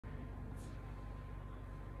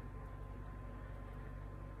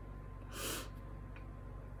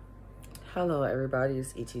Hello everybody,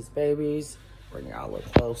 it's E.T.'s Babies. Bring y'all look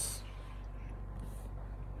close.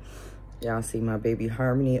 Y'all see my baby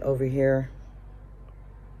Harmony over here.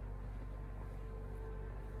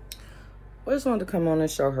 I just wanted to come on and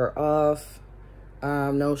show her off.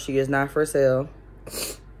 No, she is not for sale.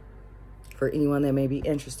 For anyone that may be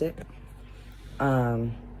interested.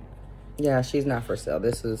 Yeah, she's not for sale.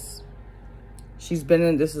 This is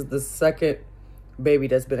the second baby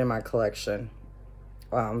that's been in my collection.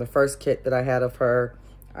 The first kit that I had of her,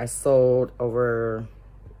 I sold over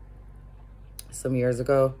some years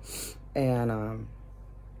ago. And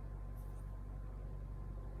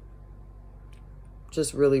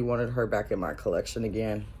just really wanted her back in my collection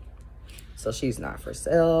again. So she's not for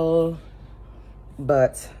sale.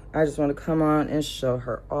 But I just want to come on and show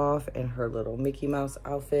her off in her little Mickey Mouse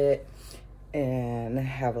outfit and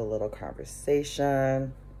have a little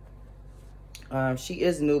conversation. She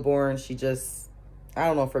is newborn. She just, I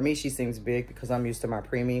don't know, for me she seems big because I'm used to my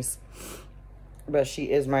preemies. But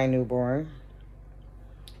she is my newborn.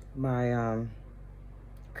 My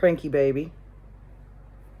cranky baby.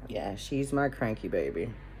 Yeah, she's my cranky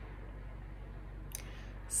baby.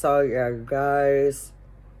 So yeah, guys,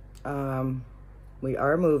 we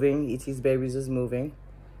are moving. E.T.'s Babies is moving.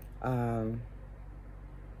 We'll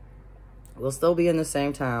still be in the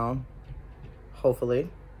same town, hopefully.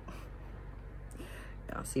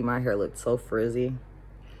 Y'all see my hair looks so frizzy.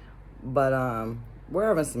 But we're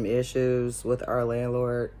having some issues with our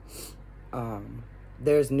landlord.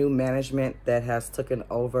 There's new management that has taken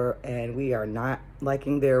over and we are not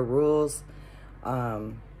liking their rules.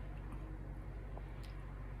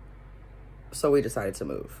 So we decided to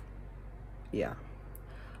move. Yeah.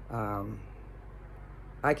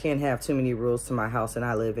 I can't have too many rules to my house and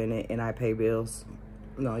I live in it and I pay bills.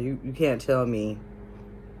 No, you can't tell me.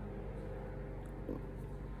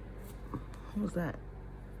 What was that?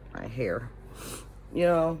 My hair. You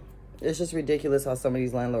know, it's just ridiculous how some of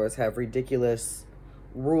these landlords have ridiculous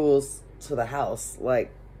rules to the house.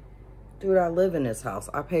 Like, dude, I live in this house.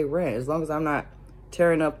 I pay rent. As long as I'm not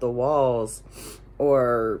tearing up the walls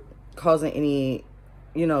or causing any,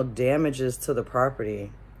 you know, damages to the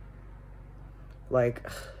property. Like,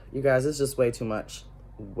 you guys, it's just way too much.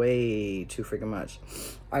 Way too freaking much.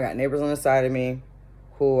 I got neighbors on the side of me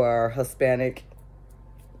who are Hispanic.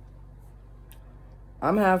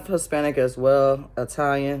 I'm half Hispanic as well,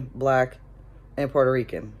 Italian, Black, and Puerto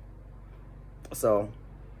Rican. So,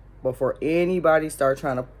 before anybody start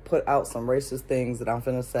trying to put out some racist things that I'm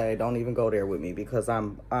finna say, don't even go there with me because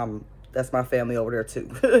that's my family over there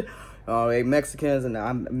too. They Mexicans and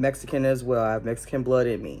I'm Mexican as well. I have Mexican blood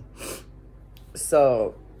in me.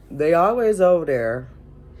 So, they always over there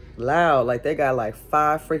loud, like they got like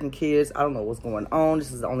 5 freaking kids. I don't know what's going on.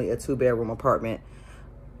 This is only a 2-bedroom apartment.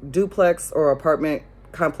 Duplex or apartment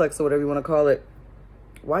complex or whatever you want to call it.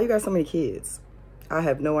 Why you got so many kids? I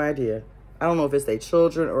have no idea. I don't know if it's their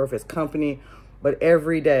children or if it's company, but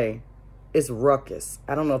every day it's ruckus.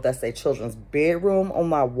 I don't know if that's their children's bedroom on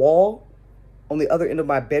my wall, on the other end of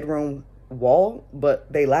my bedroom wall,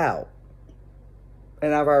 but they loud.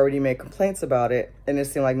 And I've already made complaints about it and it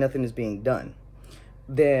seemed like nothing is being done.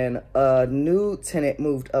 Then a new tenant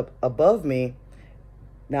moved up above me.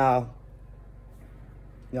 Now,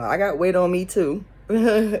 you know, I got weight on me too.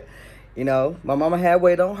 You know, my mama had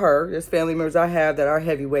weight on her. There's family members I have that are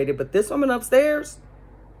heavy weighted, but this woman upstairs,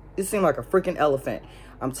 it seemed like a freaking elephant.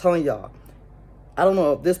 I'm telling y'all, I don't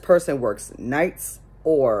know if this person works nights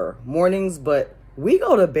or mornings, but we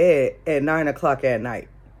go to bed at 9 o'clock at night.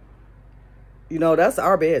 You know, that's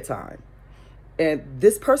our bedtime. And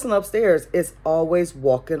this person upstairs is always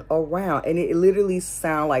walking around, and it literally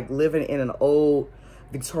sounds like living in an old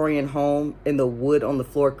Victorian home, and the wood on the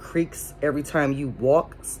floor creaks every time you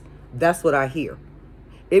walk. That's what I hear.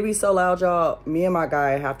 It be so loud, y'all. Me and my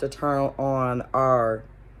guy have to turn on our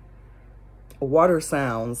water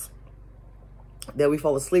sounds that we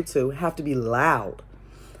fall asleep to, have to be loud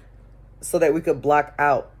so that we could block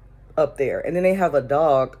out up there. And then they have a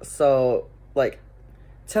dog, so like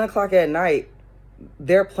 10 o'clock at night,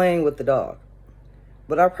 they're playing with the dog.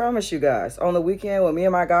 But I promise you guys, on the weekend when me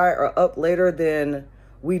and my guy are up later than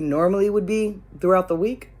we normally would be throughout the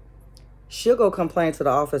week, she'll go complain to the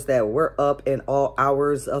office that we're up in all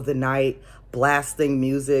hours of the night blasting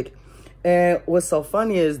music. And what's so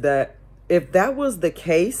funny is that if that was the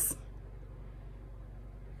case,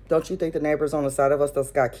 don't you think the neighbors on the side of us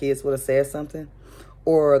that's got kids would have said something?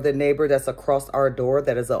 Or the neighbor that's across our door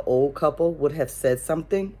that is an old couple would have said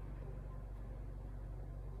something?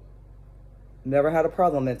 Never had a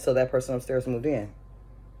problem until that person upstairs moved in.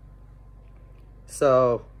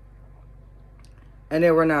 So, And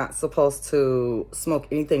then we're not supposed to smoke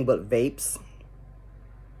anything but vapes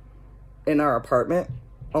in our apartment,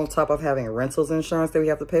 on top of having rentals insurance that we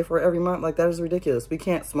have to pay for every month. Like, that is ridiculous. We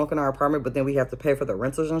can't smoke in our apartment, but then we have to pay for the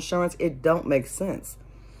rentals insurance. It don't make sense.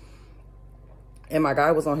 And my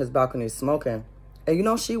guy was on his balcony smoking. And you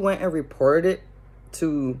know, she went and reported it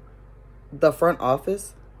to the front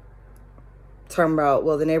office. Talking about,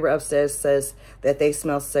 well, the neighbor upstairs says that they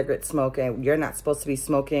smell cigarette smoke and you're not supposed to be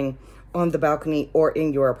smoking on the balcony or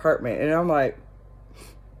in your apartment. And I'm like,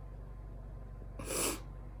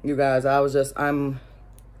 you guys, I'm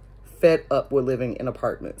fed up with living in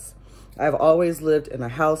apartments. I've always lived in a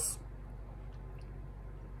house.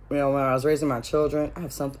 You know, when I was raising my children,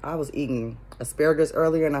 I was eating asparagus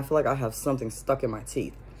earlier and I feel like I have something stuck in my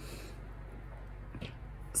teeth.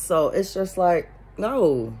 So it's just like,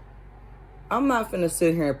 no, I'm not finna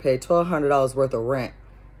sit here and pay $1,200 worth of rent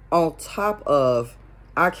on top of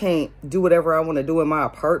I can't do whatever I want to do in my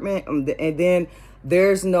apartment. And then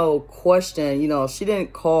there's no question, you know, she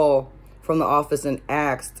didn't call from the office and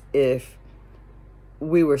asked if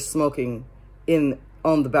we were smoking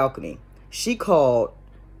on the balcony. She called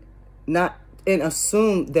not and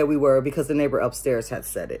assumed that we were because the neighbor upstairs had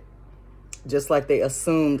said it. Just like they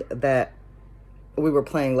assumed that we were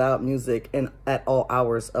playing loud music at all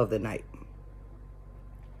hours of the night.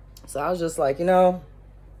 So I was just like, you know,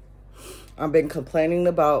 I've been complaining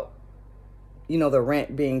about, you know, the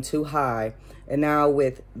rent being too high. And now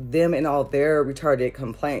with them and all their retarded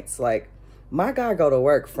complaints, like, my guy go to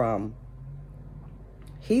work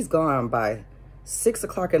he's gone by 6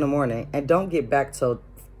 o'clock in the morning and don't get back till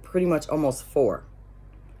pretty much almost 4.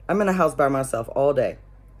 I'm in the house by myself all day.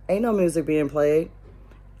 Ain't no music being played.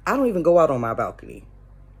 I don't even go out on my balcony.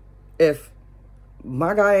 If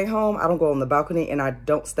my guy ain't home, I don't go on the balcony and I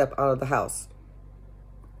don't step out of the house.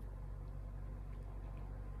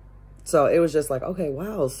 So it was just like, okay,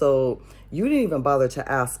 wow. So you didn't even bother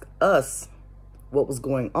to ask us what was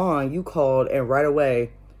going on. You called and right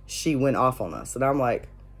away she went off on us. And I'm like,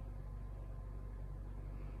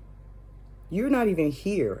 you're not even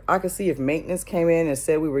here. I could see if maintenance came in and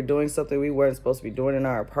said we were doing something we weren't supposed to be doing in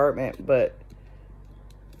our apartment. But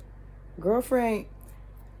girlfriend,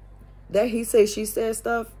 that he say, she said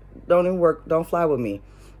stuff don't even work, don't fly with me.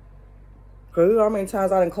 Because you know how many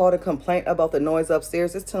times I done called a complaint about the noise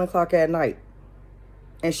upstairs? It's 10 o'clock at night.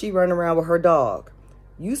 And she running around with her dog.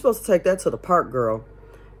 You supposed to take that to the park, girl.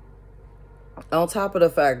 On top of the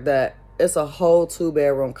fact that it's a whole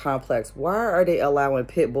 2-bedroom complex. Why are they allowing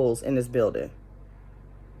pit bulls in this building?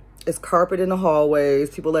 It's carpet in the hallways.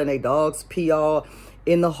 People letting their dogs pee all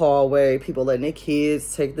in the hallway. People letting their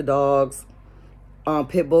kids take the dogs,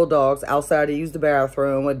 pit bull dogs, outside to use the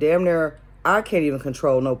bathroom. Well, damn near, I can't even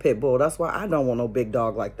control no pit bull. That's why I don't want no big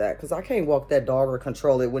dog like that. Because I can't walk that dog or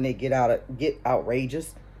control it when they get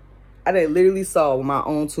outrageous. I literally saw with my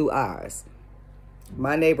own 2 eyes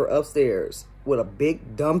my neighbor upstairs with a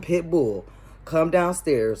big dumb pit bull come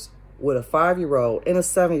downstairs with a 5-year-old and a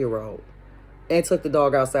 7-year-old and took the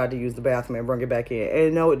dog outside to use the bathroom and bring it back in.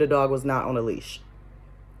 And no, the dog was not on a leash.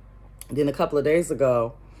 Then a couple of days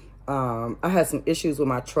ago, I had some issues with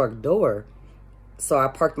my truck door. So I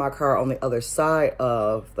parked my car on the other side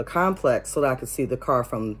of the complex so that I could see the car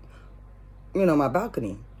from, you know, my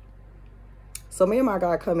balcony. So me and my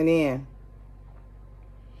guy coming in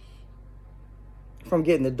from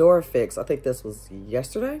getting the door fixed. I think this was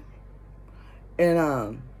yesterday.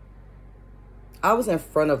 And I was in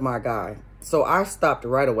front of my guy. So I stopped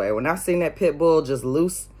right away. When I seen that pit bull just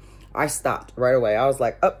loose, I stopped right away. I was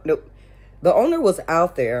like, oh, nope. The owner was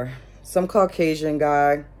out there, some Caucasian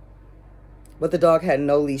guy, but the dog had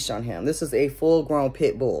no leash on him. This is a full-grown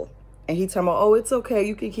pit bull. And he told me, oh, it's okay.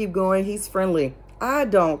 You can keep going. He's friendly. I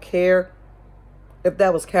don't care if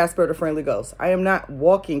that was Casper the Friendly Ghost. I am not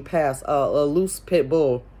walking past a loose pit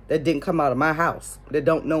bull that didn't come out of my house, that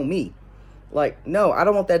don't know me. Like, no, I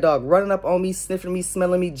don't want that dog running up on me, sniffing me,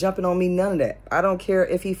 smelling me, jumping on me, none of that. I don't care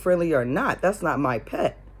if he's friendly or not. That's not my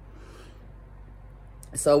pet.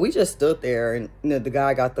 So we just stood there, and you know, the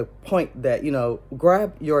guy got the point that, you know,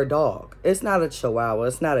 grab your dog. It's not a Chihuahua.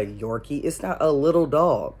 It's not a Yorkie. It's not a little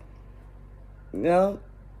dog. You know,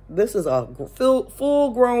 this is a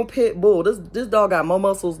full-grown pit bull. This dog got more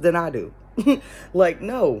muscles than I do. Like,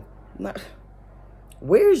 no.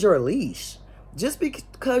 Where's your leash? Just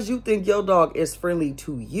because you think your dog is friendly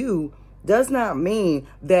to you does not mean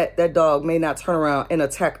that that dog may not turn around and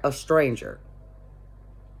attack a stranger.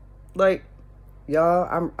 Like,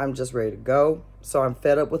 y'all, I'm just ready to go. So I'm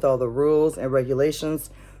fed up with all the rules and regulations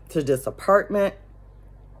to this apartment.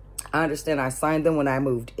 I understand I signed them when I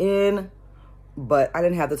moved in, but I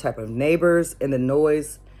didn't have the type of neighbors and the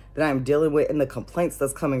noise that I'm dealing with and the complaints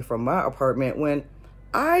that's coming from my apartment when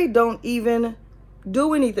I don't even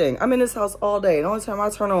do anything. I'm in this house all day. And the only time I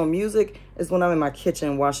turn on music is when I'm in my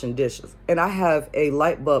kitchen washing dishes. And I have a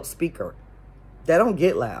light bulb speaker that don't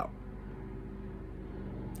get loud.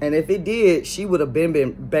 And if it did, she would have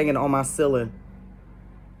been banging on my ceiling.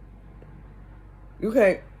 You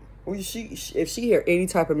can't, if she hear any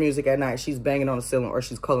type of music at night, she's banging on the ceiling or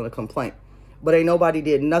she's calling a complaint. But ain't nobody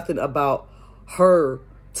did nothing about her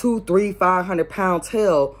 200, 300, 500-pound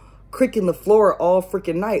tail creaking the floor all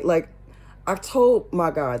freaking night. Like, I told my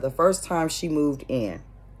guy the first time she moved in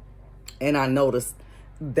and I noticed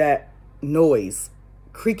that noise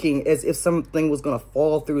creaking as if something was going to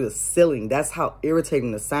fall through the ceiling. That's how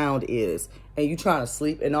irritating the sound is. And you trying to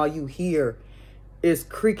sleep and all you hear is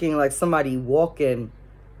creaking like somebody walking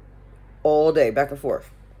all day back and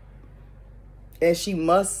forth. And she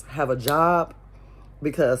must have a job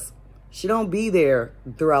because she don't be there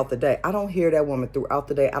throughout the day. I don't hear that woman throughout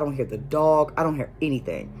the day. I don't hear the dog. I don't hear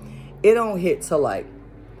anything. It don't hit till like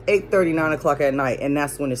 8:30, 9 o'clock at night. And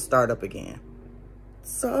that's when it start up again.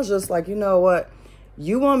 So I was just like, you know what?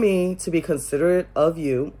 You want me to be considerate of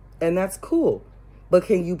you, and that's cool. But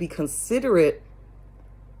can you be considerate,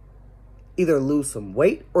 either lose some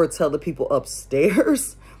weight or tell the people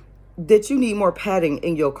upstairs that you need more padding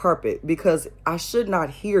in your carpet because I should not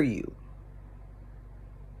hear you.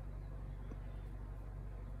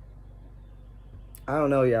 I don't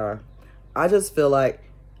know, y'all. I just feel like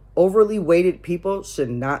overly weighted people should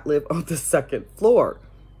not live on the second floor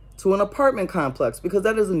to an apartment complex because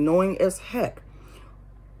that is annoying as heck.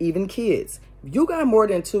 Even kids. If you got more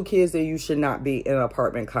than 2 kids, then you should not be in an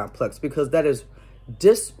apartment complex because that is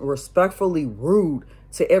disrespectfully rude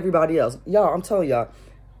to everybody else. Y'all, I'm telling y'all,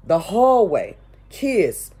 the hallway,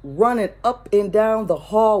 kids running up and down the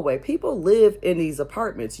hallway. People live in these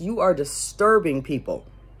apartments. You are disturbing people.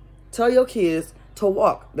 Tell your kids to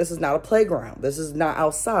walk. This is not a playground. This is not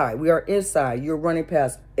outside. We are inside. You're running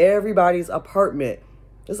past everybody's apartment.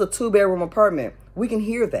 It's a 2-bedroom apartment. We can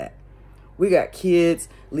hear that. We got kids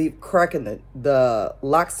cracking the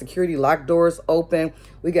security lock doors open.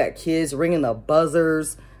 We got kids ringing the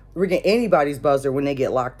buzzers, ringing anybody's buzzer when they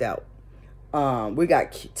get locked out. We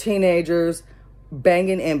got teenagers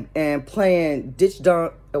banging and playing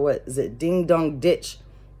ding dong ditch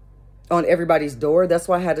on everybody's door. That's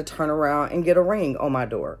why I had to turn around and get a ring on my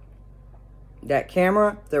door. That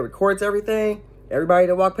camera that records everything, everybody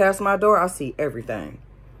that walk past my door, I see everything.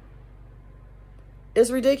 It's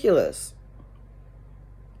ridiculous.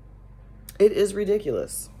 It is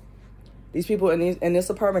ridiculous. These people in this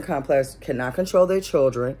apartment complex cannot control their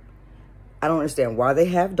children. I don't understand why they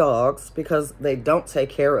have dogs because they don't take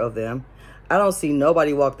care of them. I don't see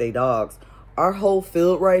nobody walk their dogs. Our whole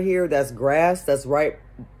field right here, that's grass, that's right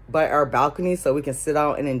by our balcony so we can sit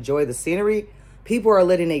out and enjoy the scenery. People are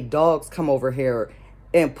letting their dogs come over here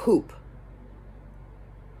and poop.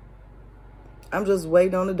 I'm just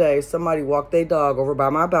waiting on the day somebody walk their dog over by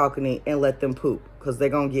my balcony and let them poop because they're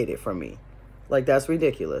going to get it from me. Like, that's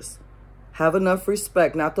ridiculous. Have enough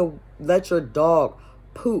respect not to let your dog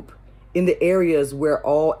poop in the areas where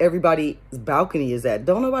everybody's balcony is at.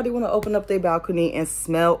 Don't nobody want to open up their balcony and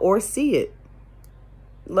smell or see it.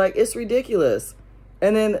 Like, it's ridiculous.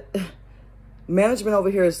 And then management over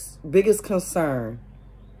here's biggest concern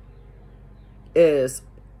is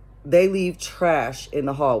they leave trash in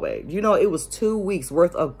the hallway. You know, it was 2 weeks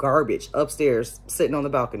worth of garbage upstairs sitting on the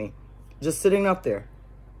balcony. Just sitting up there.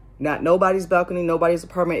 Not nobody's balcony, nobody's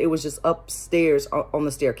apartment. It was just upstairs on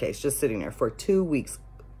the staircase, just sitting there for 2 weeks.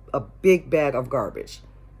 A big bag of garbage.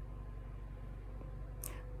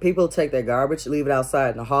 People take their garbage, leave it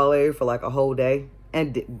outside in the hallway for like a whole day.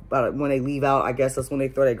 And when they leave out, I guess that's when they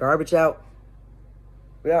throw their garbage out.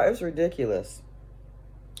 Yeah, it's ridiculous.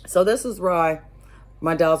 So this is why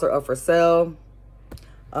my dolls are up for sale.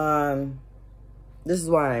 This is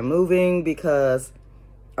why I'm moving, because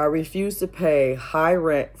I refuse to pay high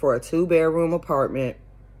rent for a 2-bedroom apartment.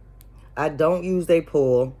 I don't use a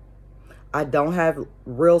pool. I don't have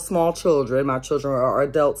real small children. My children are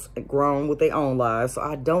adults grown with their own lives. So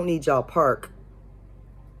I don't need y'all park.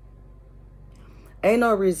 Ain't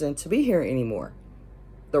no reason to be here anymore.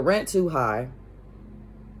 The rent too high.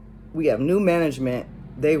 We have new management.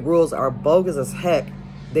 Their rules are bogus as heck.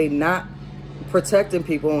 They not protecting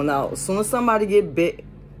people. Now, as soon as somebody get bit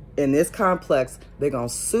in this complex, they're going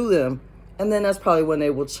to sue them. And then that's probably when they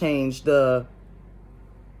will change the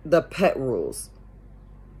pet rules.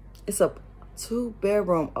 It's a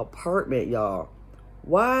 2-bedroom apartment, y'all.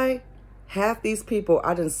 Why half these people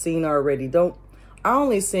I done seen already I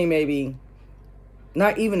only seen maybe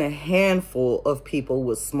Not even a handful of people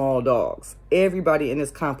with small dogs. Everybody in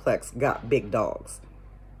this complex got big dogs.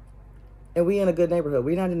 And we in a good neighborhood.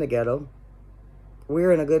 We're not in the ghetto.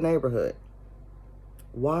 We're in a good neighborhood.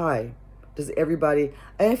 Why does everybody,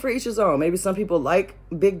 and for each his own. Maybe some people like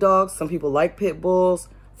big dogs. Some people like pit bulls.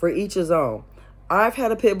 For each his own. I've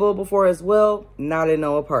had a pit bull before as well. Not in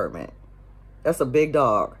no apartment. That's a big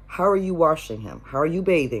dog. How are you washing him? How are you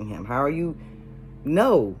bathing him? How are you...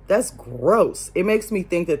 No, that's gross. It makes me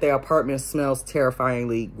think that the apartment smells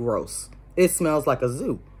terrifyingly gross. It smells like a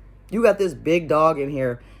zoo. You got this big dog in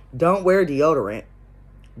here. Don't wear deodorant.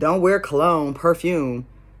 Don't wear cologne, perfume.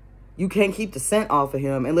 You can't keep the scent off of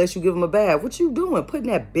him unless you give him a bath. What you doing?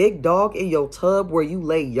 Putting that big dog in your tub where you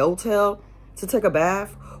lay your tail to take a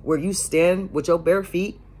bath? Where you stand with your bare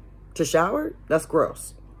feet to shower? That's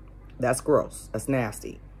gross. That's gross. That's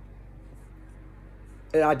nasty.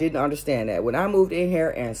 And I didn't understand that. When I moved in here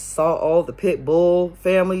and saw all the pit bull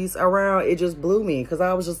families around, it just blew me because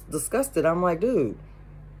I was just disgusted. I'm like, dude,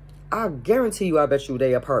 I guarantee you, I bet you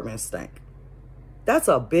their apartment stank. That's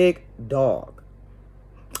a big dog.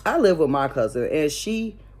 I live with my cousin, and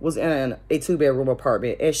she was in a 2-bedroom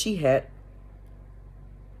apartment, and she had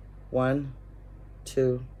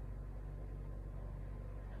 2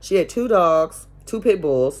 dogs, 2 pit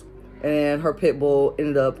bulls, and her pit bull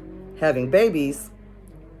ended up having babies.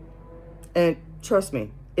 And trust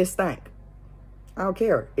me, it stank. I don't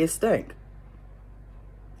care. It stank.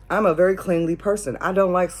 I'm a very cleanly person. I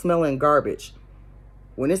don't like smelling garbage.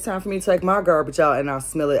 When it's time for me to take my garbage out and I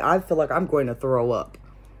smell it, I feel like I'm going to throw up.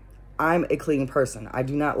 I'm a clean person. I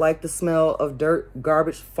do not like the smell of dirt,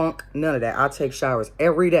 garbage, funk, none of that. I take showers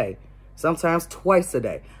every day, sometimes twice a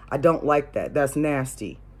day. I don't like that. That's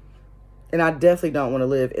nasty. And I definitely don't want to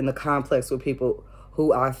live in the complex with people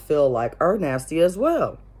who I feel like are nasty as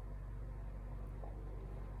well.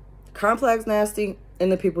 Complex nasty, and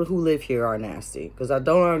the people who live here are nasty. Because I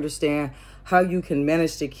don't understand how you can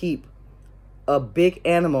manage to keep a big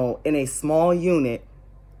animal in a small unit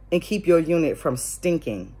and keep your unit from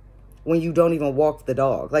stinking when you don't even walk the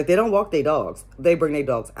dog. Like, they don't walk their dogs. They bring their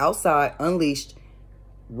dogs outside, unleashed,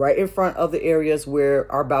 right in front of the areas where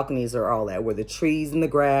our balconies are all at, where the trees and the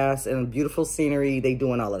grass and beautiful scenery, they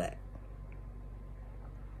doing all of that.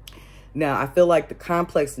 Now, I feel like the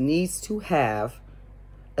complex needs to have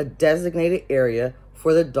a designated area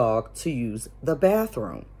for the dog to use the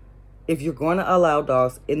bathroom. If you're going to allow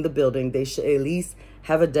dogs in the building, they should at least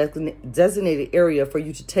have a designated area for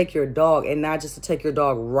you to take your dog, and not just to take your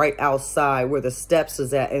dog right outside where the steps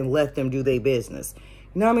is at and let them do their business.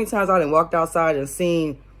 You know how many times I done walked outside and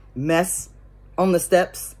seen mess on the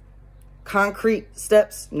steps? Concrete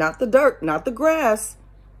steps, not the dirt, not the grass,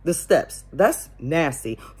 the steps. That's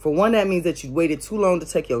nasty. For one, that means that you waited too long to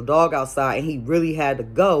take your dog outside and he really had to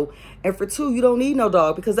go. And for 2, you don't need no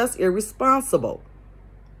dog because that's irresponsible.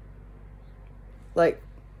 Like,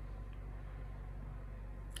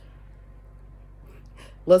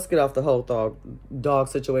 let's get off the whole dog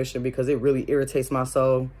situation because it really irritates my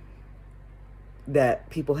soul that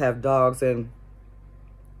people have dogs and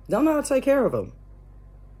don't know how to take care of them.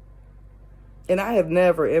 And I have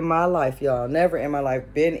never in my life, y'all, never in my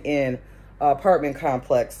life been in an apartment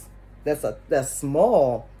complex that's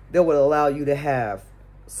small that would allow you to have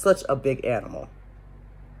such a big animal.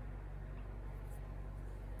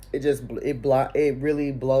 It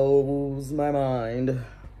really blows my mind.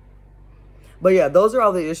 But yeah, those are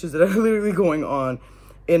all the issues that are literally going on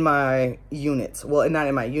in my unit. Well, not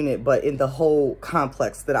in my unit, but in the whole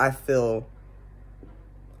complex that I feel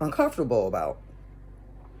uncomfortable about.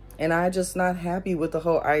 And I'm just not happy with the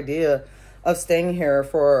whole idea of staying here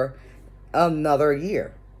for another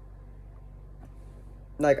year.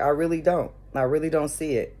 Like, I really don't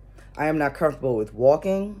see it. I am not comfortable with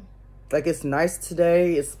walking. Like, it's nice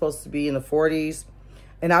today. It's supposed to be in the 40s.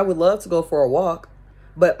 And I would love to go for a walk.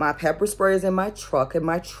 But my pepper spray is in my truck. And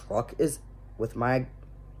my truck is with my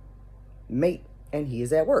mate. And he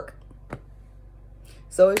is at work.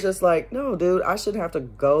 So it's just like, no, dude, I shouldn't have to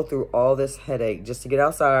go through all this headache just to get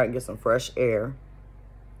outside and get some fresh air.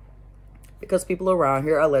 Because people around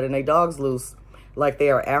here are letting their dogs loose like they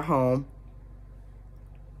are at home.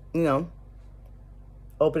 You know,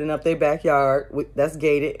 opening up their backyard that's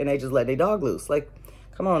gated and they just let their dog loose. Like,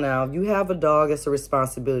 come on now. If you have a dog, it's a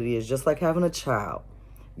responsibility. It's just like having a child.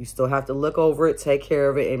 You still have to look over it, take care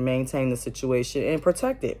of it, and maintain the situation and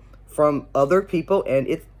protect it from other people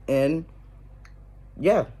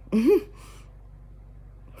yeah,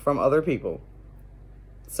 from other people.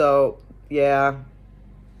 So, yeah,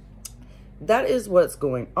 that is what's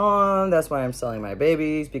going on. That's why I'm selling my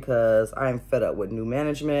babies, because I'm fed up with new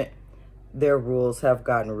management. their rules have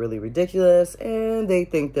gotten really ridiculous and they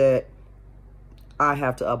think that I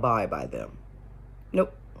have to abide by them.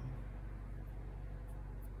 Nope.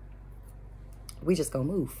 We just gonna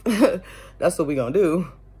move. That's what we gonna do.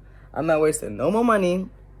 I'm not wasting no more money.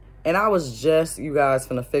 And I was just, you guys,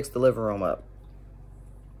 finna fix the living room up.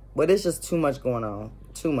 But it's just too much going on.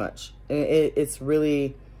 Too much. And it's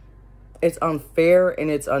really, it's unfair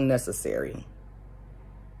and it's unnecessary.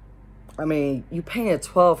 I mean, you paying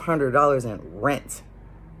 $1,200 in rent.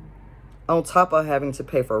 On top of having to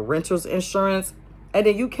pay for renter's insurance. And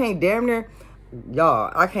then you can't damn near,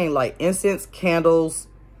 y'all, I can't light incense, candles,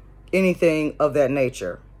 anything of that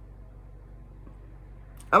nature.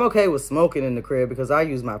 I'm okay with smoking in the crib because I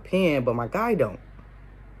use my pen, but my guy don't.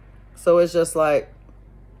 So it's just like,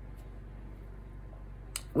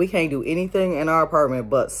 we can't do anything in our apartment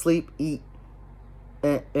but sleep, eat,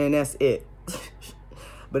 and that's it.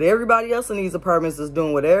 But everybody else in these apartments is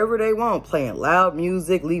doing whatever they want, playing loud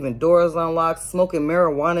music, leaving doors unlocked, smoking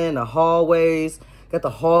marijuana in the hallways, got the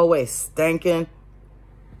hallway stinking.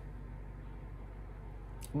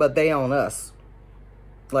 But they own us.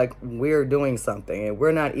 Like we're doing something and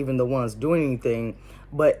we're not even the ones doing anything,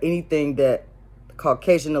 but anything that the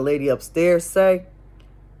Caucasian, the lady upstairs say,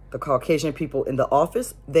 the Caucasian people in the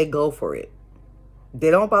office, they go for it.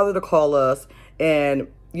 They don't bother to call us and,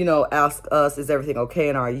 you know, ask us, is everything okay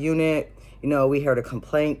in our unit? You know, we heard a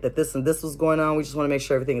complaint that this and this was going on. We just want to make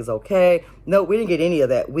sure everything is okay. No, we didn't get any of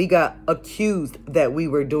that. We got accused that we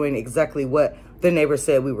were doing exactly what the neighbor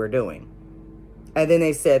said we were doing. And then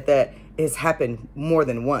they said that it's happened more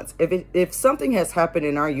than once. If something has happened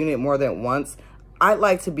in our unit more than once, I'd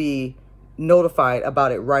like to be notified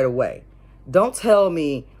about it right away. Don't tell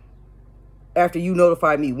me after you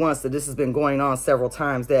notified me once that this has been going on several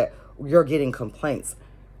times that you're getting complaints.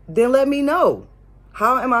 Then let me know.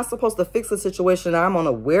 How am I supposed to fix a situation I'm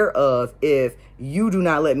unaware of if you do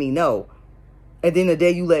not let me know? And then the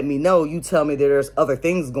day you let me know, you tell me that there's other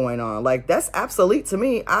things going on. Like, that's obsolete to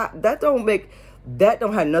me. That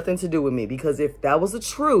don't have nothing to do with me, because if that was the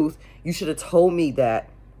truth, you should have told me that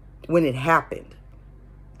when it happened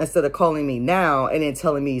instead of calling me now and then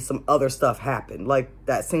telling me some other stuff happened. Like,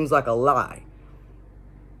 that seems like a lie.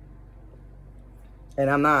 And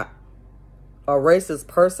I'm not a racist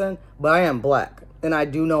person, but I am black. And I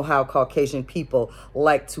do know how Caucasian people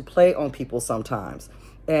like to play on people sometimes.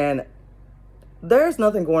 And there's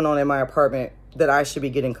nothing going on in my apartment that I should be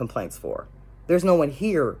getting complaints for. There's no one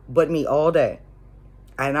here but me all day.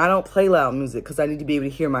 And I don't play loud music because I need to be able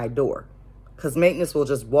to hear my door. Because maintenance will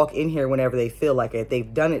just walk in here whenever they feel like it.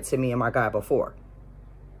 They've done it to me and my guy before.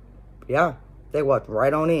 Yeah, they walked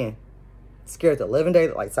right on in. Scared the living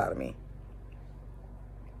daylights out of me.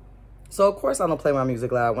 So, of course, I don't play my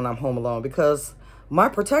music loud when I'm home alone because my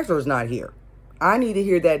protector is not here. I need to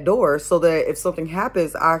hear that door so that if something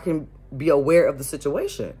happens, I can be aware of the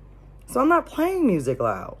situation. So I'm not playing music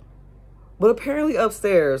loud. But apparently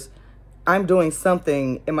upstairs, I'm doing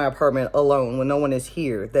something in my apartment alone when no one is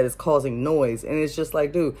here that is causing noise. And it's just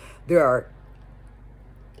like, dude, there are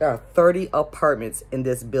 30 apartments in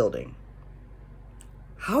this building.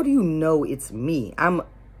 How do you know it's me? I'm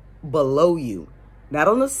below you. Not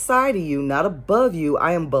on the side of you, not above you.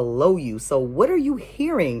 I am below you. So what are you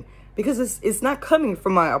hearing? Because it's not coming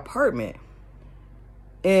from my apartment.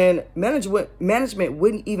 And management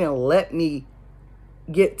wouldn't even let me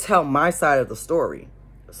tell my side of the story.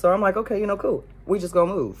 So I'm like, okay, you know, cool. We just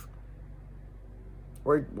gonna move.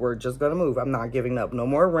 We're just gonna move. I'm not giving up no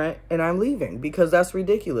more rent and I'm leaving because that's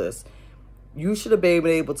ridiculous. You should have been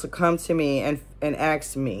able to come to me and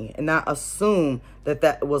ask me and not assume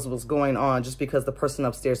that was what's going on just because the person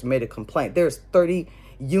upstairs made a complaint. There's 30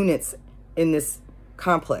 units in this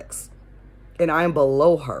complex and I am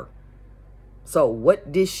below her. So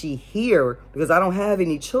what did she hear? Because I don't have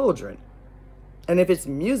any children. And if it's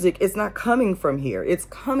music, it's not coming from here. It's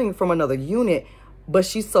coming from another unit, but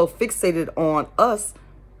she's so fixated on us.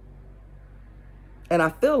 And I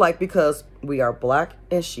feel like because we are black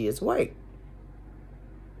and she is white.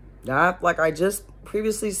 Now, like I just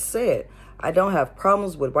previously said, I don't have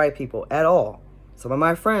problems with white people at all. Some of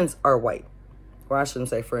my friends are white. Or I shouldn't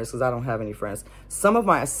say friends because I don't have any friends. Some of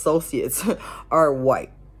my associates are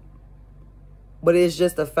white. But it's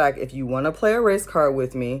just the fact, if you want to play a race card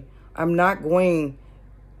with me, I'm not going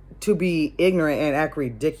to be ignorant and act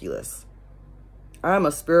ridiculous. I'm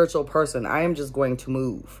a spiritual person. I am just going to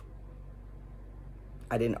move.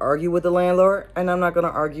 I didn't argue with the landlord, and I'm not going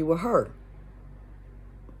to argue with her.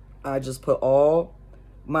 I just put all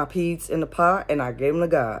my peas in the pot, and I gave them to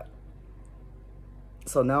God.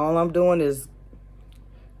 So now all I'm doing is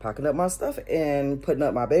packing up my stuff and putting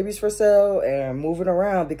up my babies for sale and moving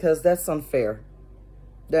around, because that's unfair.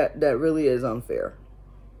 That really is unfair.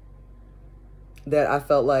 That I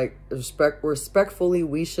felt like respectfully,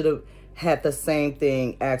 we should have had the same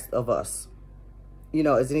thing asked of us. You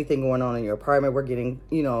know, is anything going on in your apartment? We're getting,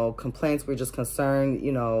 you know, complaints. We're just concerned,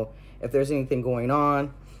 you know, if there's anything going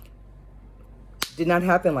on. Did not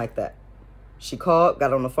happen like that. She called,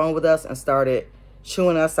 got on the phone with us, and started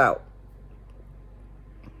chewing us out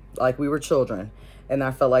like we were children. And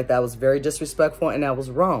I felt like that was very disrespectful, and that was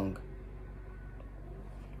wrong.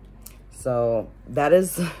 So that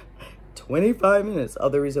is 25 minutes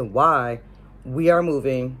of the reason why we are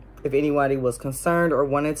moving. If anybody was concerned or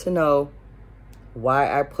wanted to know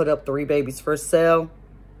why I put up 3 babies for sale,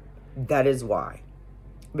 that is why.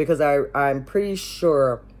 Because I'm pretty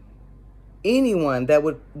sure anyone that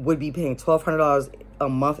would be paying $1,200 a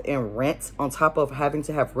month in rent, on top of having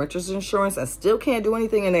to have renter's insurance, and still can't do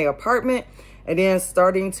anything in their apartment, and then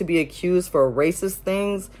starting to be accused for racist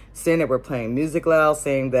things, saying that we're playing music loud,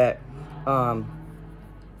 saying that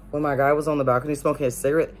when my guy was on the balcony smoking a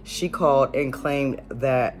cigarette, she called and claimed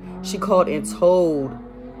that, she called and told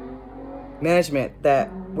management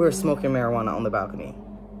that we're smoking marijuana on the balcony.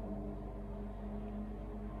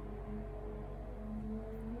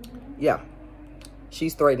 Yeah.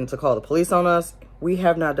 She's threatened to call the police on us. We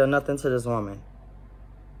have not done nothing to this woman.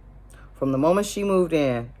 From the moment she moved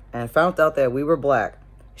in and found out that we were black,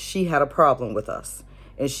 she had a problem with us.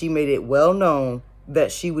 And she made it well known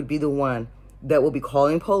that she would be the one that will be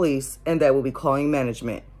calling police and that will be calling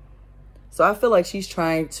management. So I feel like she's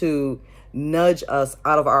trying to nudge us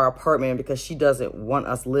out of our apartment because she doesn't want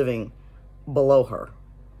us living below her.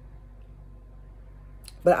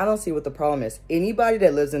 But I don't see what the problem is. Anybody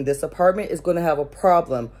that lives in this apartment is going to have a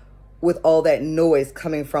problem with all that noise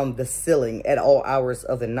coming from the ceiling at all hours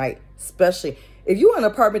of the night. Especially if you're in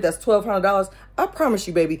an apartment that's $1,200, I promise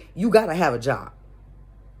you, baby, you got to have a job.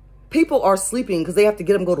 People are sleeping because they have to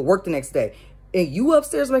get them go to work the next day. And you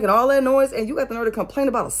upstairs making all that noise and you got the nerve to complain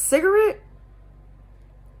about a cigarette?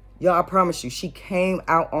 Y'all, I promise you, she came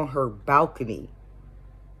out on her balcony,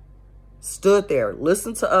 stood there,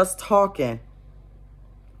 listened to us talking,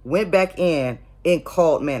 went back in and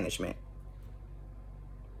called management.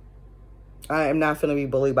 I am not going to be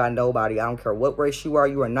bullied by nobody. I don't care what race you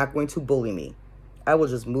are not going to bully me. I will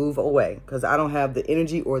just move away because I don't have the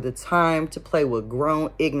energy or the time to play with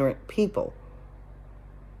grown, ignorant people.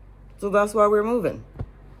 So that's why we're moving.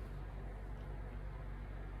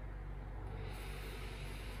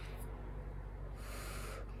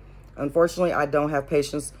 Unfortunately, I don't have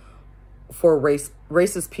patience for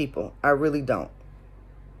racist people. I really don't.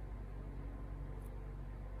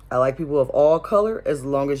 I like people of all color as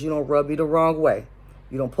long as you don't rub me the wrong way.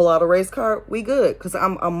 You don't pull out a race card, we good. Because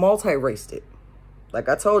I'm multi-raced. Like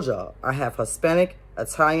I told y'all, I have Hispanic,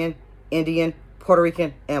 Italian, Indian, Puerto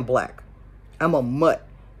Rican, and black. I'm a mutt.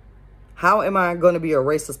 How am I going to be a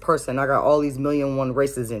racist person? I got all these 1,000,001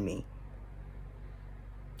 races in me.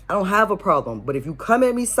 I don't have a problem. But if you come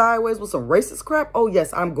at me sideways with some racist crap, oh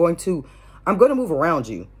yes, I'm going to move around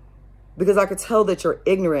you. Because I could tell that you're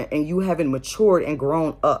ignorant and you haven't matured and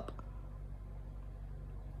grown up.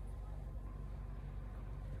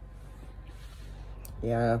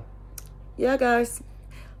 Yeah. Yeah, guys.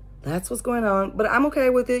 That's what's going on. But I'm okay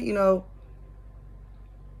with it, you know.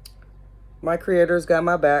 My creator's got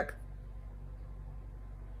my back.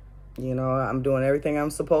 You know, I'm doing everything I'm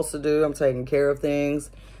supposed to do. I'm taking care of things.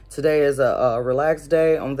 Today is a relaxed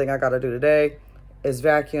day. Only thing I got to do today is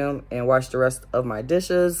vacuum and wash the rest of my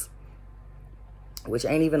dishes, which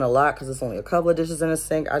ain't even a lot because it's only a couple of dishes in the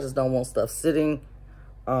sink. I just don't want stuff sitting.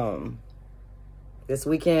 This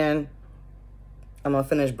weekend, I'm going to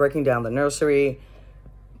finish breaking down the nursery,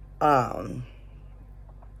 packing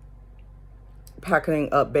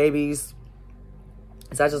up babies.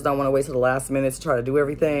 So I just don't want to wait till the last minute to try to do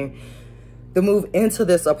everything. The move into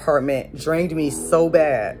this apartment drained me so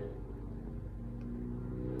bad.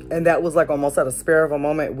 And that was like almost at a spare of a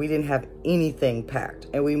moment. We didn't have anything packed.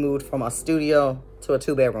 And we moved from a studio to a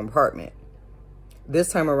 2-bedroom apartment.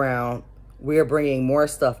 This time around, we are bringing more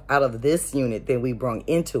stuff out of this unit than we brought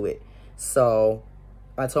into it. So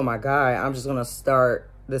I told my guy, I'm just going to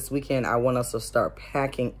start this weekend. I want us to start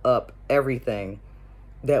packing up everything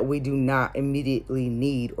that we do not immediately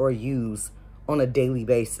need or use on a daily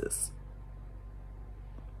basis.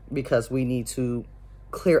 Because we need to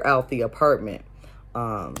clear out the apartment.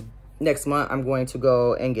 Next month, I'm going to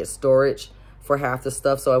go and get storage for half the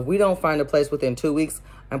stuff. So if we don't find a place within 2 weeks,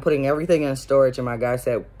 I'm putting everything in storage. And my guy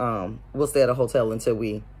said, we'll stay at a hotel until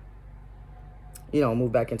we, you know,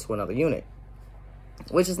 move back into another unit.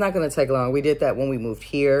 which is not going to take long. We did that when we moved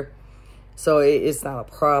here. So it's not a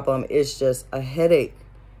problem. It's just a headache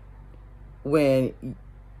when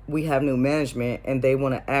we have new management and they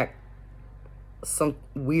want to act some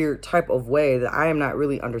weird type of way that I am not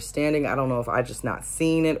really understanding. I don't know if I just not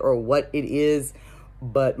seen it or what it is,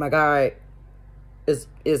 but my guy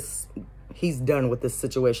he's done with this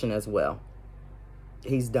situation as well.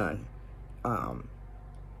 He's done.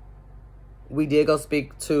 We did go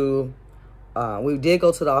to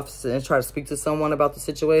the office and try to speak to someone about the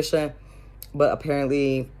situation, but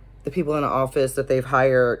apparently the people in the office that they've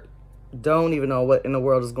hired don't even know what in the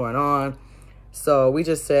world is going on. So we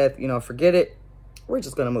just said, you know, forget it. We're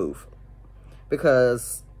just going to move,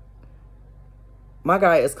 because my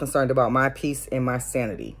guy is concerned about my peace and my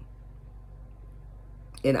sanity.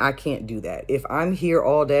 And I can't do that. If I'm here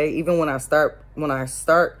all day, even when I start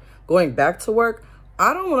going back to work,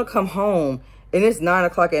 I don't want to come home and it's 9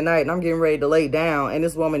 o'clock at night and I'm getting ready to lay down and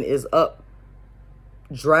this woman is up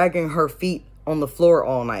dragging her feet on the floor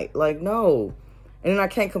all night. Like, no. And then I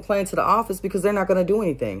can't complain to the office because they're not going to do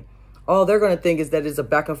anything. All they're going to think is that it's a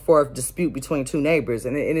back and forth dispute between two neighbors.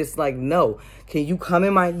 And it's like, no. Can you come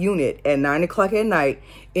in my unit at 9 o'clock at night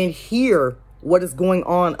and hear what is going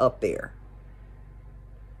on up there?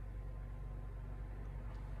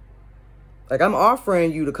 Like, I'm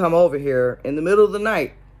offering you to come over here in the middle of the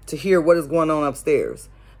night to hear what is going on upstairs.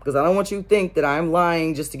 Because I don't want you to think that I'm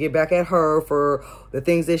lying just to get back at her for the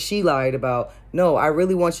things that she lied about. No, I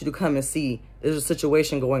really want you to come and see there's a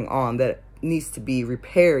situation going on that needs to be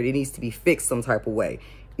repaired. It needs to be fixed some type of way.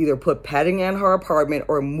 Either put padding in her apartment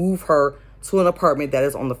or move her to an apartment that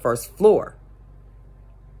is on the first floor.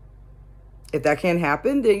 If that can't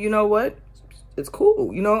happen, then you know what? It's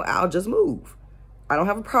cool. You know, I'll just move. I don't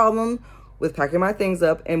have a problem with packing my things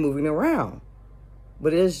up and moving around.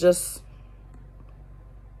 But it's just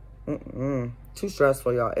too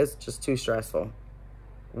stressful, y'all. It's just too stressful.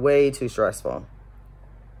 Way too stressful.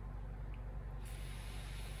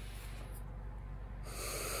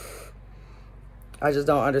 I just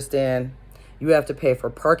don't understand. You have to pay for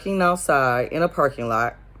parking outside in a parking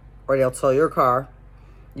lot, or they'll tow your car.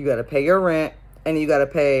 You got to pay your rent, and you got to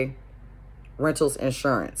pay rentals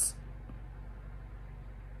insurance.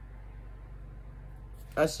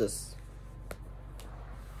 That's just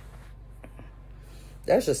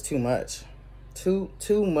too much. Too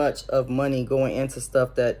much of money going into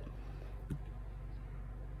stuff that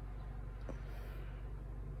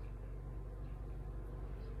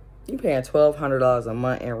you paying $1,200 a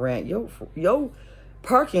month in rent. Your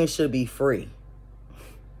parking should be free.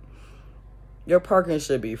 Your parking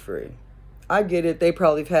should be free. I get it. They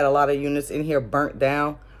probably have had a lot of units in here burnt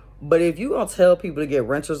down. But if you gonna tell people to get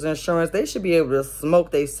renters insurance, they should be able to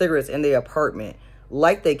smoke their cigarettes in their apartment,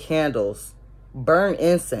 light their candles, burn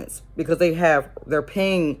incense, because they're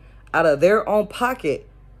paying out of their own pocket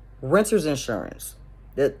renters insurance.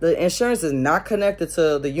 The insurance is not connected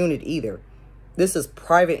to the unit either. This is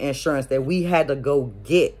private insurance that we had to go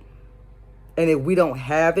get. And if we don't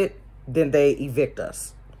have it, then they evict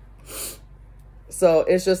us. So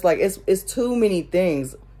it's just like, it's too many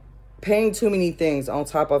things. Paying too many things on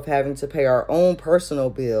top of having to pay our own personal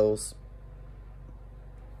bills.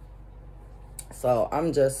 So I'm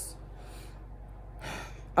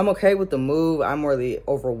okay with the move. I'm really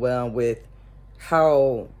overwhelmed with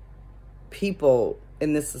how people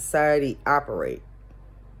in this society operate.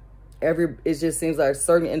 It just seems like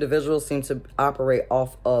certain individuals seem to operate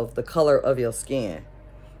off of the color of your skin.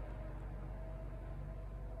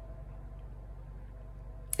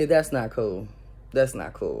 That's not cool. That's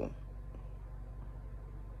not cool.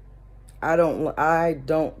 I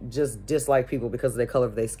don't just dislike people because of the color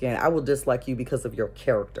of their skin. I will dislike you because of your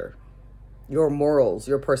character, your morals,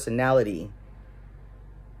 your personality,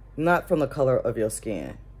 not from the color of your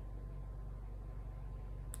skin.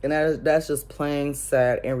 And that's just plain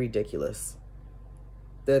sad and ridiculous.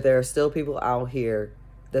 That there are still people out here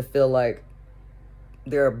that feel like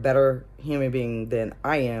they're a better human being than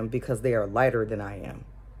I am because they are lighter than I am.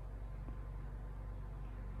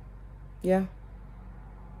 Yeah.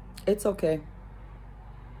 It's okay.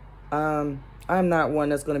 I'm not one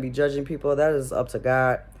that's going to be judging people. That is up to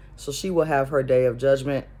God. So she will have her day of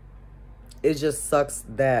judgment. It just sucks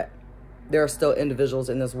that there are still individuals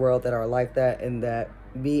in this world that are like that, and that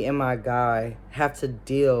me and my guy have to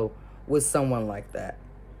deal with someone like that.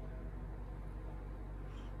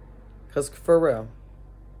 Because for real,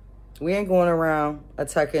 we ain't going around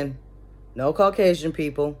attacking no Caucasian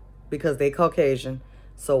people because they Caucasian.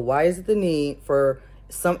 So why is it the need for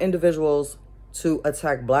some individuals to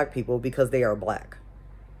attack black people because they are black?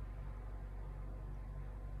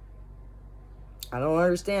 I don't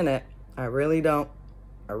understand that. I really don't.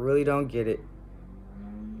 I really don't get it.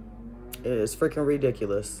 It is freaking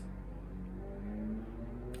ridiculous.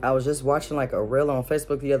 I was just watching like a reel on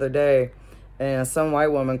Facebook the other day, and some white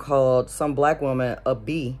woman called some black woman a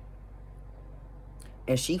B,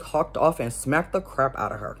 and she hawked off and smacked the crap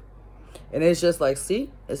out of her. And it's just like, see,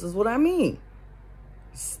 this is what I mean.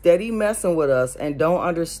 Steady messing with us and don't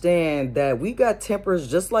understand that we got tempers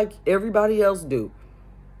just like everybody else do.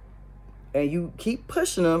 And you keep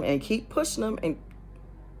pushing them and keep pushing them, and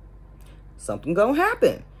something gonna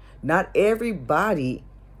happen. Not everybody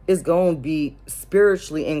is gonna be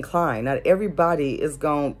spiritually inclined. Not everybody is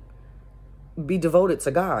gonna be devoted to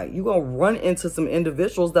God. You're gonna run into some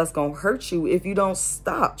individuals that's gonna hurt you if you don't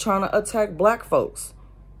stop trying to attack black folks.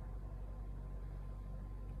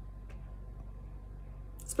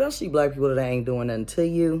 Especially black people that ain't doing nothing to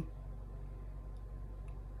you.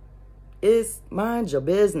 It's mind your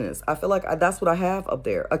business. I feel like that's what I have up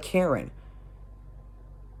there. A Karen.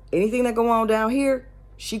 Anything that go on down here,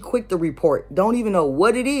 she quick to report. Don't even know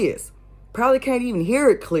what it is. Probably can't even hear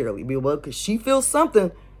it clearly. Because she feels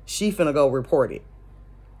something, she finna go report it.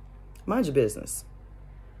 Mind your business.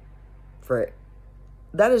 For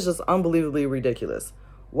that is just unbelievably ridiculous.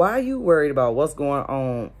 Why are you worried about what's going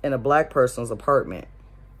on in a black person's apartment?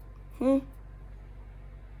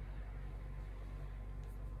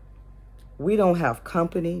 We don't have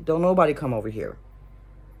company. Don't nobody come over here.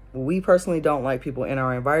 We personally don't like people in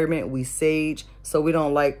our environment. We sage, so we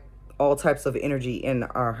don't like all types of energy in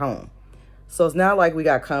our home. So it's not like we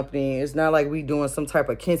got company. It's not like we doing some type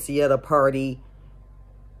of quinceañera party.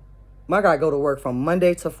 My guy go to work from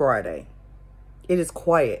Monday to Friday. It is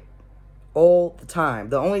quiet all the time.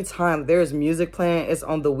 The only time there's music playing is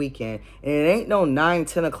on the weekend. And it ain't no 9,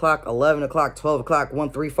 10 o'clock, 11 o'clock, 12 o'clock, 1,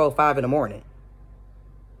 3, 4, 5 in the morning.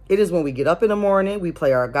 It is when we get up in the morning, we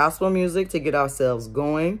play our gospel music to get ourselves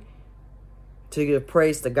going, to give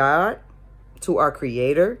praise to God, to our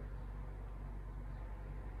Creator.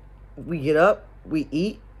 We get up, we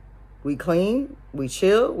eat, we clean, we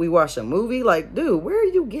chill, we watch a movie. Like, dude, where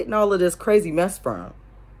are you getting all of this crazy mess from?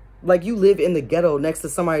 Like, you live in the ghetto next to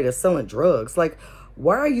somebody that's selling drugs. Like,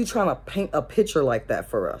 why are you trying to paint a picture like that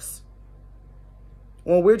for us?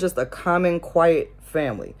 When we're just a common, quiet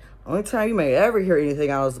family. Only time you may ever hear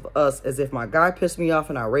anything out of us is if my guy pissed me off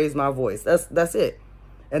and I raise my voice. That's it.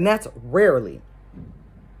 And that's rarely.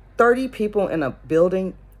 30 people in a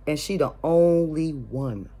building and she the only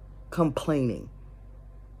one complaining.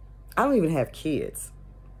 I don't even have kids.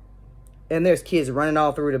 And there's kids running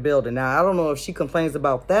all through the building. Now, I don't know if she complains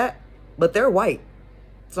about that, but they're white.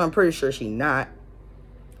 So I'm pretty sure she's not.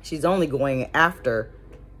 She's only going after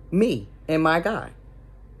me and my guy.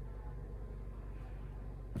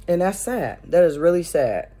 And that's sad. That is really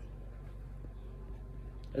sad.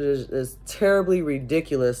 It's terribly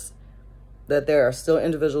ridiculous that there are still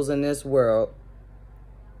individuals in this world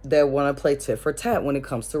that want to play tit for tat when it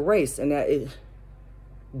comes to race. And that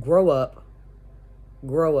grow up.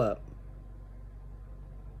 Grow up.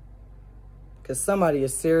 Because somebody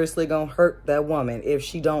is seriously going to hurt that woman if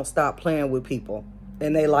she don't stop playing with people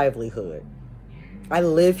and their livelihood. I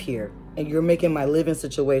live here, and you're making my living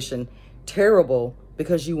situation terrible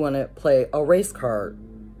because you want to play a race card.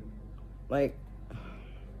 Like,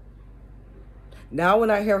 now when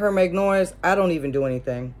I hear her make noise, I don't even do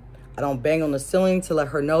anything. I don't bang on the ceiling to let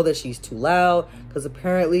her know that she's too loud, because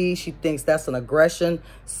apparently she thinks that's an aggression,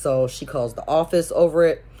 so she calls the office over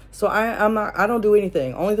it. So I don't do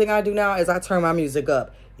anything. Only thing I do now is I turn my music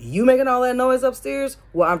up. You making all that noise upstairs?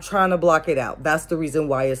 Well, I'm trying to block it out. That's the reason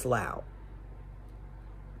why it's loud.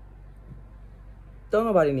 Don't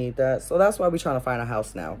nobody need that. So that's why we're trying to find a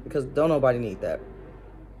house now, because don't nobody need that.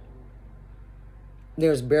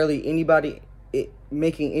 There's barely anybody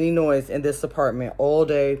making any noise in this apartment all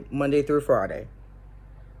day, Monday through Friday.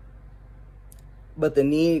 But the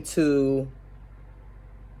need to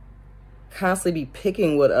constantly be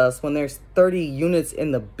picking with us when there's 30 units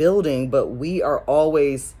in the building, but we are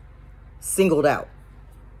always singled out.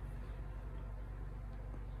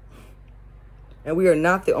 And we are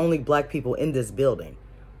not the only black people in this building.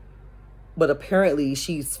 But apparently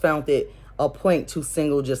she's found it a point to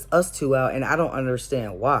single just us two out, and I don't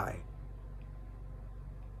understand why.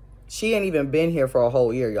 She ain't even been here for a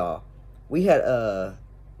whole year, y'all. We had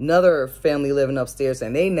another family living upstairs,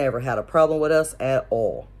 and they never had a problem with us at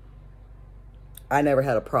all. I never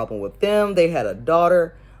had a problem with them. They had a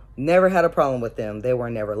daughter. Never had a problem with them. They were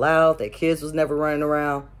never loud. Their kids was never running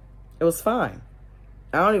around. It was fine.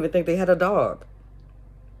 I don't even think they had a dog.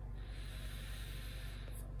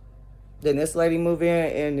 Then this lady moved in,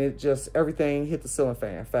 and it just, everything hit the ceiling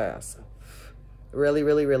fan fast. Really,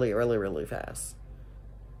 really, really, really, really fast.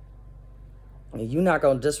 And you're not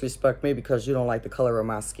going to disrespect me because you don't like the color of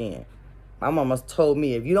my skin. My mama told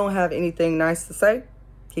me, if you don't have anything nice to say,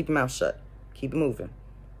 keep your mouth shut. Keep it moving.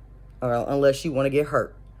 Unless you want to get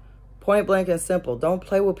hurt. Point blank and simple. Don't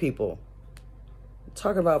play with people.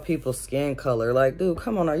 Talking about people's skin color. Like, dude,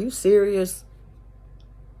 come on. Are you serious?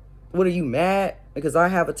 What, are you mad because I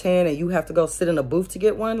have a tan and you have to go sit in a booth to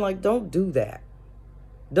get one? Like, don't do that.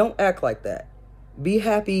 Don't act like that. Be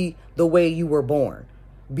happy the way you were born.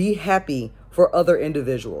 Be happy for other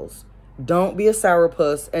individuals. Don't be a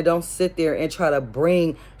sourpuss and don't sit there and try to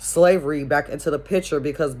bring slavery back into the picture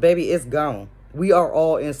because, baby, it's gone. We are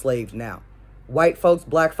all enslaved now. White folks,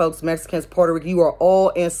 black folks, Mexicans, Puerto Rico, you are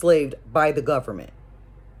all enslaved by the government.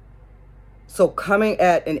 So coming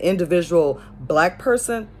at an individual black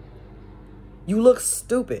person, you look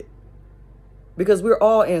stupid because we're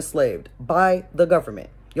all enslaved by the government.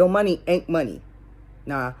 Your money ain't money.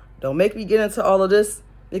 Nah, don't make me get into all of this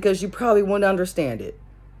because you probably wouldn't understand it.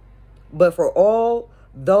 But for all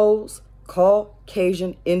those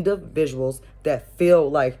Caucasian individuals that feel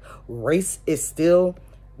like racism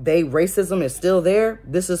is still there,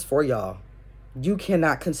 this is for y'all. You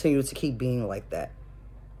cannot continue to keep being like that.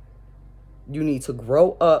 You need to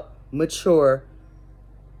grow up, mature,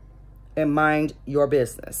 and mind your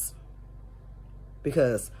business.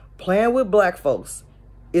 Because playing with black folks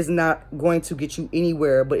is not going to get you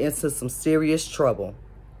anywhere but into some serious trouble.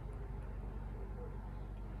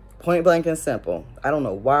 Point blank and simple. I don't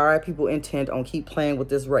know why people intend on keep playing with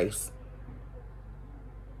this race.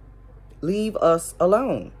 Leave us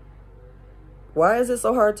alone. Why is it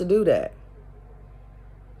so hard to do that?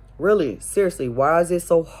 Really, seriously, why is it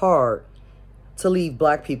so hard to leave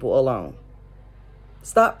black people alone?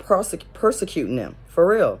 Stop persecuting them, for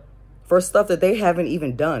real, for stuff that they haven't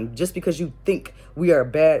even done, just because you think we are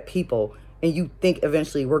bad people and you think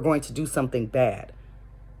eventually we're going to do something bad.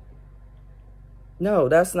 No,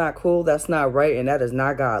 that's not cool, that's not right, and that is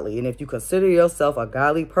not godly. And if you consider yourself a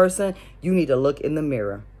godly person, you need to look in the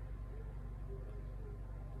mirror.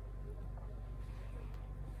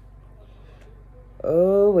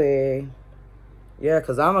 Oh, wait. Yeah,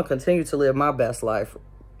 because I'm going to continue to live my best life,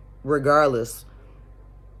 regardless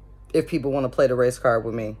if people want to play the race card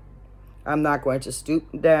with me. I'm not going to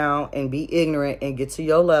stoop down and be ignorant and get to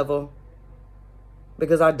your level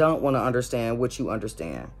because I don't want to understand what you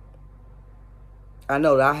understand. I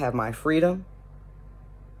know that I have my freedom.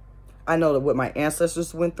 I know that what my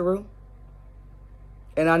ancestors went through.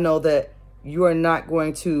 And I know that you are not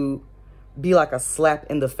going to be like a slap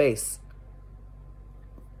in the face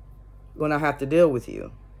when I have to deal with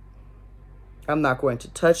you. I'm not going to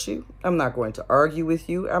touch you. I'm not going to argue with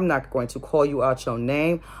you. I'm not going to call you out your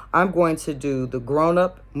name. I'm going to do the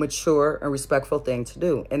grown-up, mature, and respectful thing to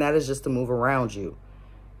do. And that is just to move around you.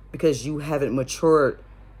 Because you haven't matured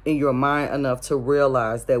in your mind enough to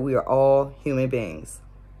realize that we are all human beings.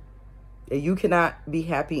 If you cannot be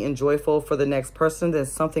happy and joyful for the next person, then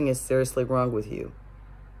something is seriously wrong with you.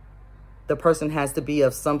 The person has to be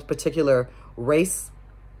of some particular race,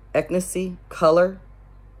 ethnicity, color,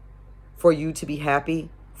 for you to be happy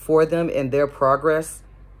for them and their progress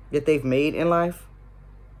that they've made in life.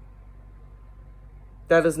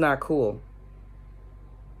 That is not cool.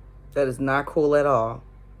 That is not cool at all.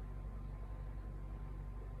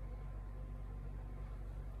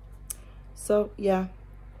 So, yeah,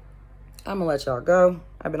 I'm going to let y'all go.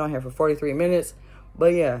 I've been on here for 43 minutes.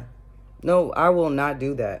 But, yeah, no, I will not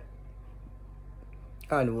do that.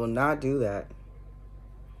 I will not do that.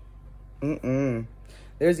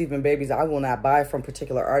 There's even babies I will not buy from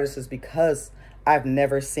particular artists because I've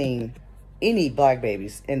never seen any black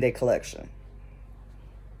babies in their collection.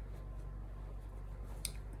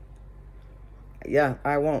 Yeah,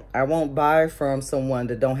 I won't buy from someone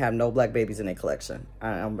that don't have no black babies in their collection.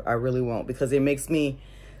 I really won't, because it makes me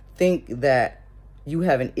think that you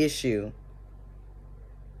have an issue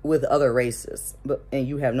with other races, and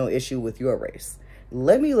you have no issue with your race.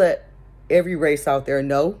 Let me let every race out there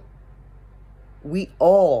know we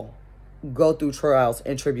all go through trials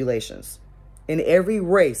and tribulations. In every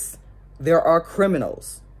race, there are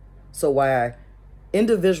criminals. So why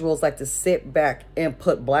individuals like to sit back and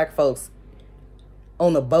put black folks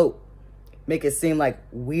on the boat, make it seem like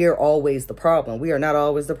we're always the problem. We are not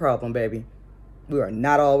always the problem, baby. We are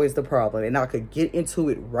not always the problem. And I could get into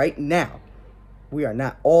it right now. We are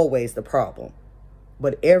not always the problem.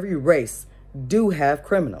 But every race do have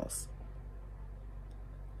criminals.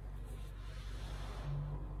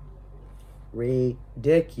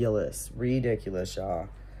 Ridiculous, y'all.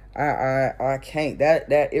 I can't.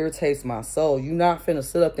 That irritates my soul. You not finna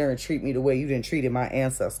sit up there and treat me the way you didn't treat my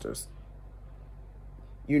ancestors.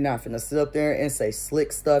 You're not finna sit up there and say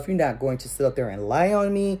slick stuff. You're not going to sit up there and lie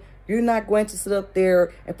on me. You're not going to sit up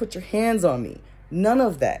there and put your hands on me. None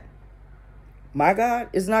of that. My God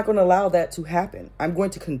is not going to allow that to happen. I'm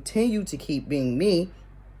going to continue to keep being me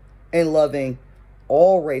and loving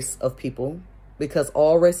all race of people, because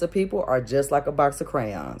all race of people are just like a box of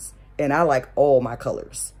crayons. And I like all my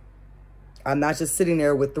colors. I'm not just sitting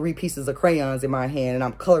there with 3 pieces of crayons in my hand and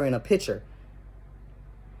I'm coloring a picture.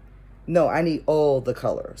 No, I need all the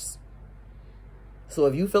colors. So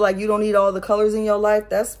if you feel like you don't need all the colors in your life,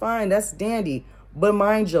 that's fine. That's dandy. But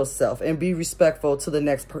mind yourself and be respectful to the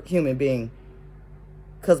next human being.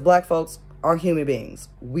 Because black folks are human beings.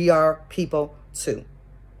 We are people too.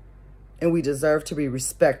 And we deserve to be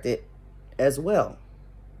respected as well.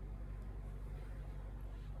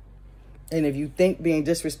 And if you think being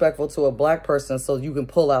disrespectful to a black person so you can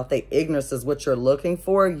pull out their ignorance is what you're looking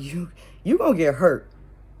for, you're going to get hurt.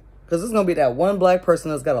 Because it's going to be that one black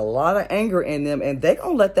person that's got a lot of anger in them, and they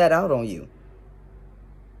going to let that out on you.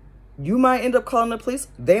 You might end up calling the police.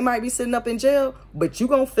 They might be sitting up in jail, but you're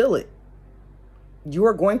going to feel it. You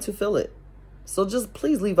are going to feel it. So just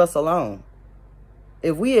please leave us alone.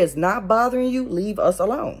 If we is not bothering you, leave us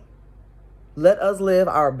alone. Let us live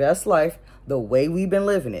our best life the way we've been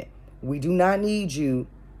living it. We do not need you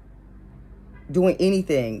doing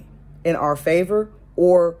anything in our favor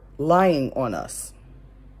or lying on us.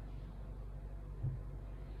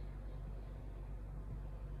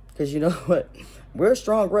 Because you know what? We're a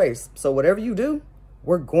strong race. So whatever you do,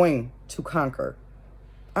 we're going to conquer.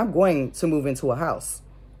 I'm going to move into a house.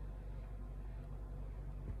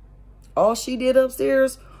 All she did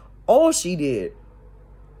upstairs, all she did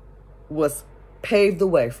was pave the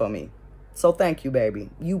way for me. So thank you, baby.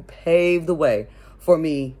 You paved the way for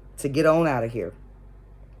me to get on out of here.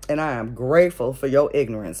 And I am grateful for your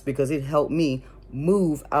ignorance, because it helped me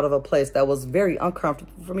move out of a place that was very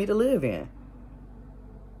uncomfortable for me to live in.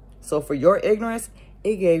 So for your ignorance,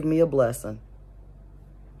 it gave me a blessing.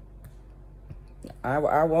 I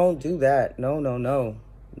won't do that. No, no, no,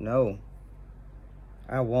 no.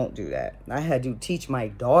 I won't do that. I had to teach my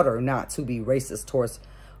daughter not to be racist towards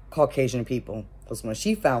Caucasian people. Because when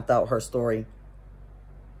she found out her story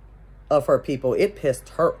of her people, it pissed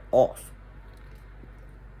her off.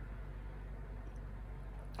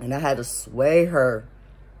 And I had to sway her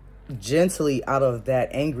gently out of that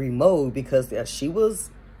angry mode, because she was,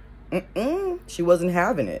 she wasn't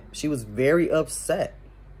having it. She was very upset.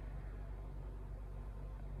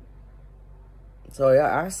 So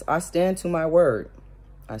yeah, I stand to my word.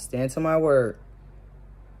 I stand to my word.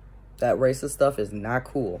 That racist stuff is not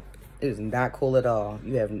cool. It is not cool at all.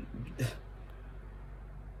 You have...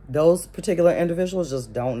 Those particular individuals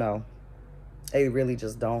just don't know. They really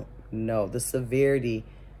just don't know the severity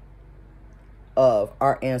of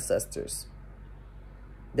our ancestors.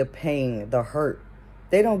 The pain, the hurt.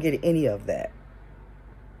 They don't get any of that.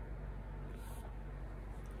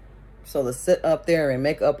 So to sit up there and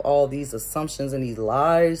make up all these assumptions and these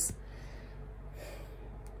lies,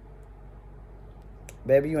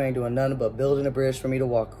 baby, you ain't doing nothing but building a bridge for me to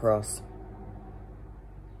walk across.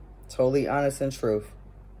 Totally honest and truth.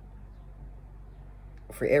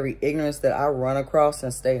 For every ignorance that I run across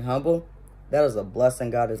and stay humble, that is a blessing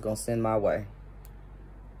God is going to send my way.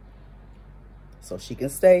 So she can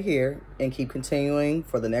stay here and keep continuing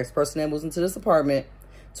for the next person that moves into this apartment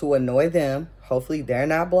to annoy them. Hopefully they're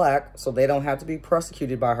not black, so they don't have to be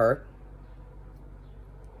prosecuted by her.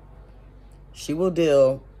 She will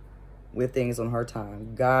deal with things on her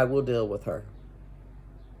time. God will deal with her.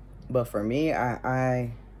 But for me,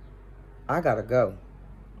 I gotta go.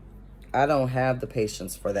 I don't have the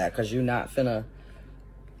patience for that, because you're not finna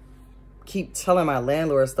keep telling my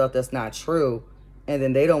landlord stuff that's not true, and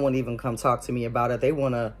then they don't want to even come talk to me about it. They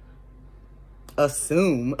want to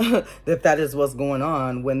assume that that is what's going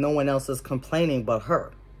on when no one else is complaining but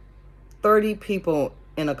her. 30 people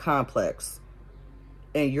in a complex,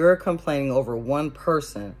 and you're complaining over one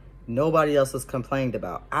person nobody else has complained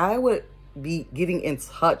about. I would be getting in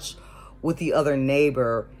touch with the other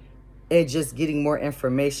neighbor and just getting more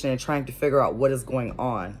information and trying to figure out what is going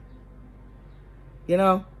on. You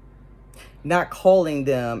know? Not calling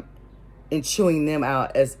them and chewing them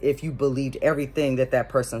out as if you believed everything that that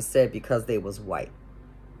person said because they was white.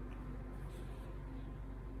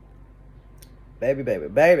 Baby, baby,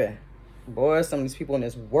 baby. Boy, some of these people in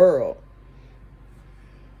this world.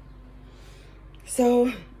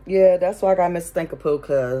 So, yeah, that's why I got Miss Stinkapoo,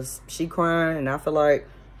 because she crying and I feel like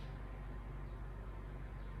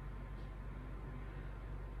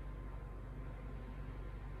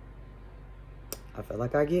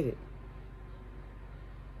I get it.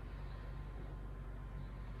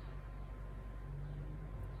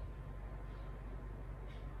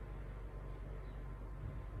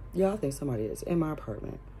 Yeah, I think somebody is in my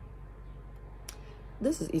apartment.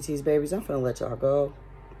 This is ET's Babies. I'm finna let y'all go.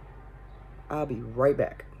 I'll be right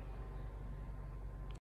back.